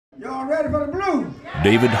Y'all ready for the blues?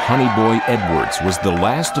 David Honeyboy Edwards was the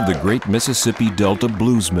last of the great Mississippi Delta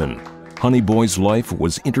bluesmen. Honeyboy's life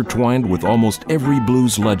was intertwined with almost every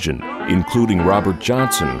blues legend, including Robert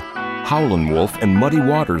Johnson, Howlin' Wolf, and Muddy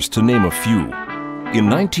Waters, to name a few. In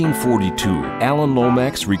 1942, Alan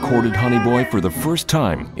Lomax recorded Honeyboy for the first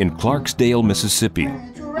time in Clarksdale, Mississippi.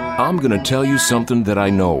 I'm gonna tell you something that I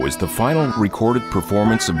know is the final recorded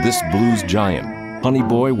performance of this blues giant.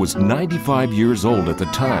 Honeyboy was 95 years old at the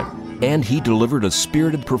time, and he delivered a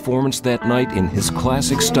spirited performance that night in his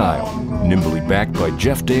classic style. Nimbly backed by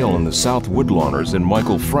Jeff Dale and the South Woodlawners and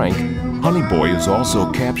Michael Frank, Honeyboy is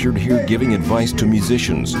also captured here giving advice to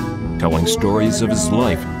musicians, telling stories of his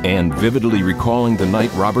life, and vividly recalling the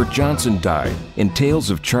night Robert Johnson died, and tales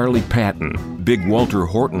of Charlie Patton, Big Walter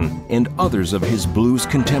Horton, and others of his blues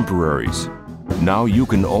contemporaries. Now you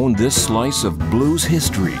can own this slice of blues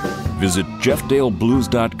history. Visit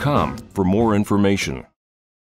jeffdaleblues.com for more information.